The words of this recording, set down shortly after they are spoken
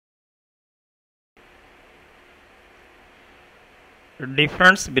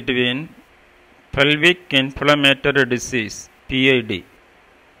Difference between pelvic inflammatory disease PID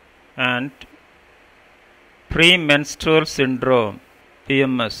and premenstrual syndrome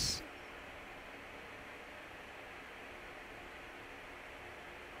PMS.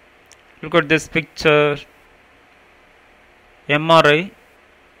 Look at this picture. MRI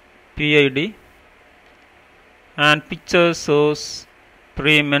PID and picture shows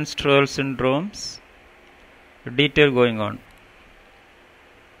premenstrual syndromes. Detail going on.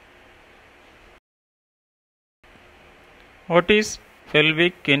 What is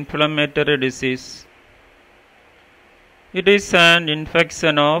pelvic inflammatory disease? It is an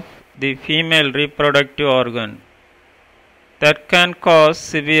infection of the female reproductive organ that can cause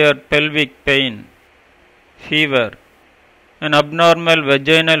severe pelvic pain, fever, and abnormal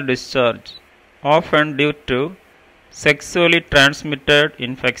vaginal discharge, often due to sexually transmitted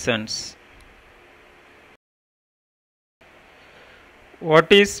infections. What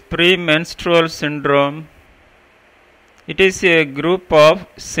is premenstrual syndrome? It is a group of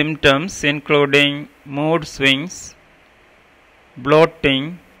symptoms including mood swings,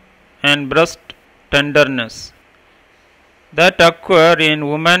 bloating, and breast tenderness that occur in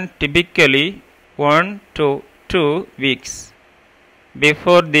women typically 1 to 2 weeks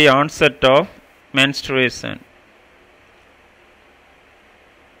before the onset of menstruation.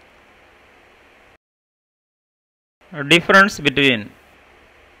 A difference between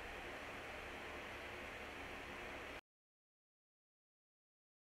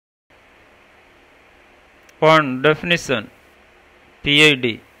one definition.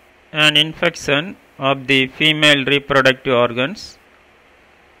 PID, an infection of the female reproductive organs,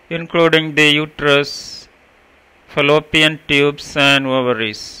 including the uterus, fallopian tubes, and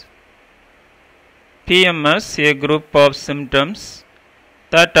ovaries. PMS, a group of symptoms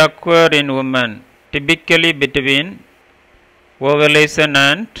that occur in women, typically between ovulation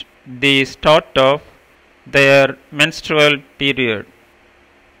and the start of their menstrual period.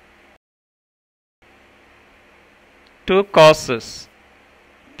 Two causes.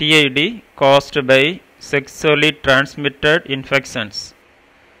 PID caused by sexually transmitted infections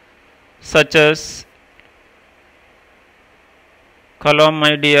such as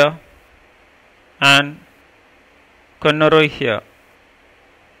chlamydia and gonorrhea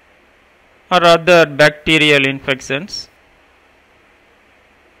or other bacterial infections.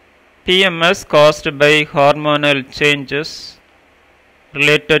 PMS caused by hormonal changes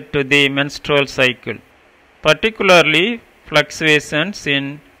related to the menstrual cycle, particularly fluctuations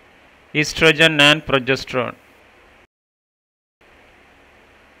in estrogen and progesterone.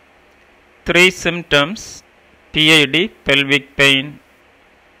 Three symptoms: PID, pelvic pain,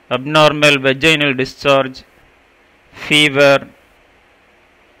 abnormal vaginal discharge, fever,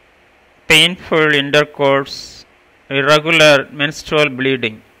 painful intercourse, irregular menstrual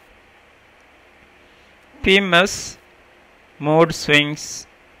bleeding. PMS, mood swings,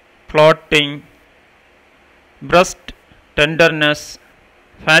 bloating, breast tenderness,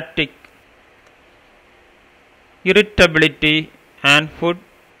 fatigue, irritability, and food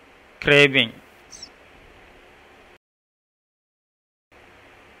cravings.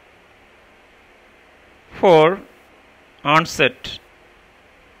 4. Onset.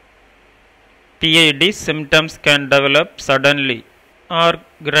 PID symptoms can develop suddenly or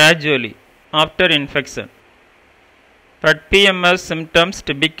gradually after infection, but PMS symptoms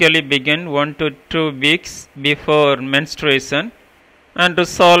typically begin 1 to 2 weeks before menstruation and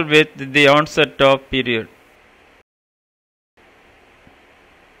resolve with the onset of period.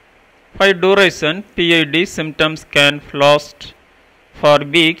 By duration, PID symptoms can last for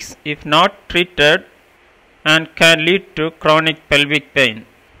weeks if not treated and can lead to chronic pelvic pain.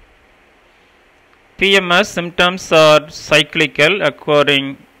 PMS symptoms are cyclical,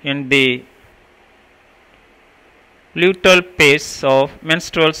 occurring in the luteal phase of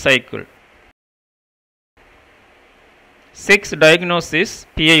menstrual cycle. 6. Diagnosis.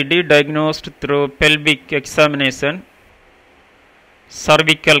 PID diagnosed through pelvic examination,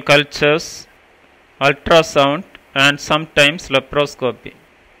 cervical cultures, ultrasound, and sometimes laparoscopy.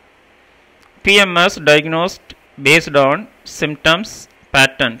 PMS diagnosed based on symptoms,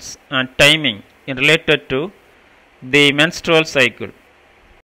 patterns, and timing related to the menstrual cycle.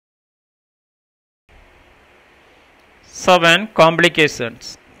 7.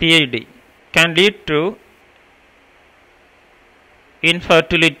 Complications. PID can lead to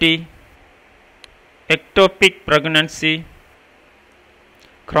infertility, ectopic pregnancy,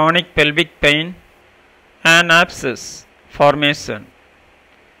 chronic pelvic pain, and abscess formation.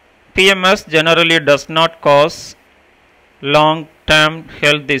 PMS generally does not cause long-term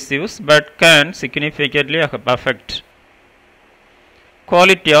health issues but can significantly affect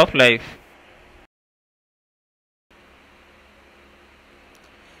quality of life.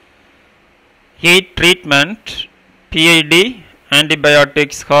 Heat treatment, PID,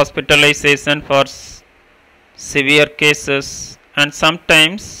 antibiotics, hospitalization for severe cases, and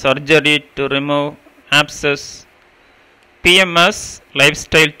sometimes surgery to remove abscess. PMS,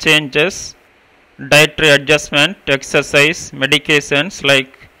 lifestyle changes, dietary adjustment, exercise, medications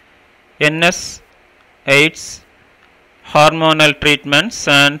like NSAIDs, hormonal treatments,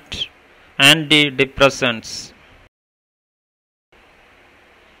 and antidepressants.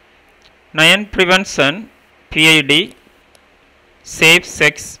 9. Prevention, PID, safe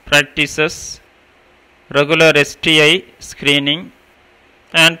sex practices, regular STI screening,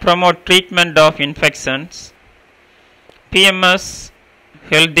 and promote treatment of infections. PMS,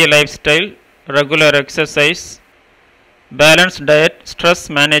 healthy lifestyle, regular exercise, balanced diet, stress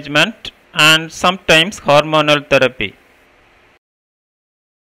management, and sometimes hormonal therapy.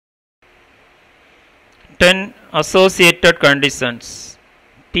 10. Associated conditions.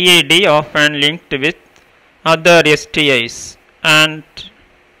 PID often linked with other STIs and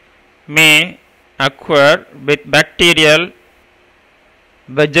may occur with bacterial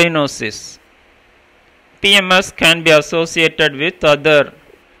vaginosis. PMS can be associated with other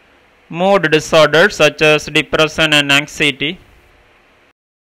mood disorders such as depression and anxiety.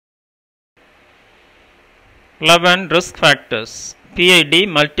 11. Risk factors. PID,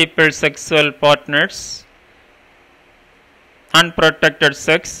 multiple sexual partners, unprotected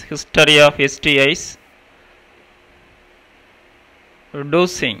sex, history of STIs,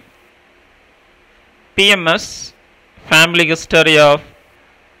 dosing. PMS, family history of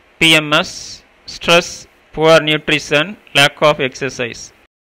PMS, stress, poor nutrition, lack of exercise.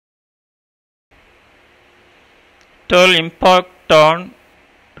 12. Impact on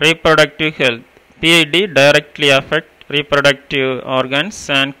reproductive health. PID directly affect reproductive organs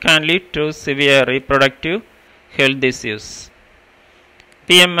and can lead to severe reproductive health issues.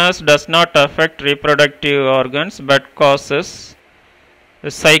 PMS does not affect reproductive organs but causes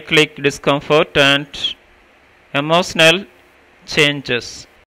cyclic discomfort and emotional changes.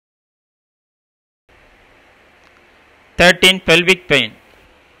 13. Pelvic pain.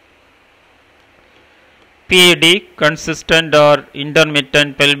 PID, consistent or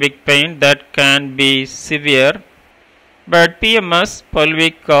intermittent pelvic pain that can be severe, but PMS,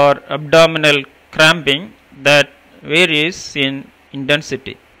 pelvic or abdominal cramping that varies in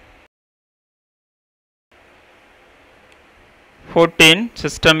intensity. 14.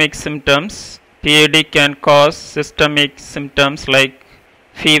 Systemic symptoms. PID can cause systemic symptoms like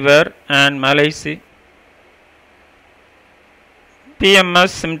fever and malaise. PMS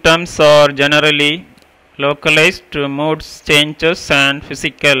symptoms are generally localized to mood changes and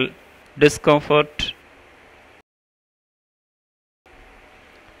physical discomfort.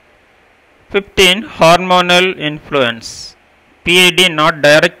 15. Hormonal influence. PID not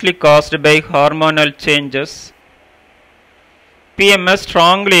directly caused by hormonal changes. PMS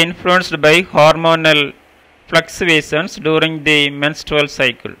strongly influenced by hormonal fluctuations during the menstrual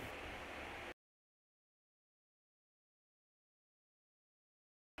cycle.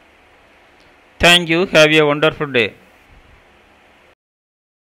 Thank you. Have a wonderful day.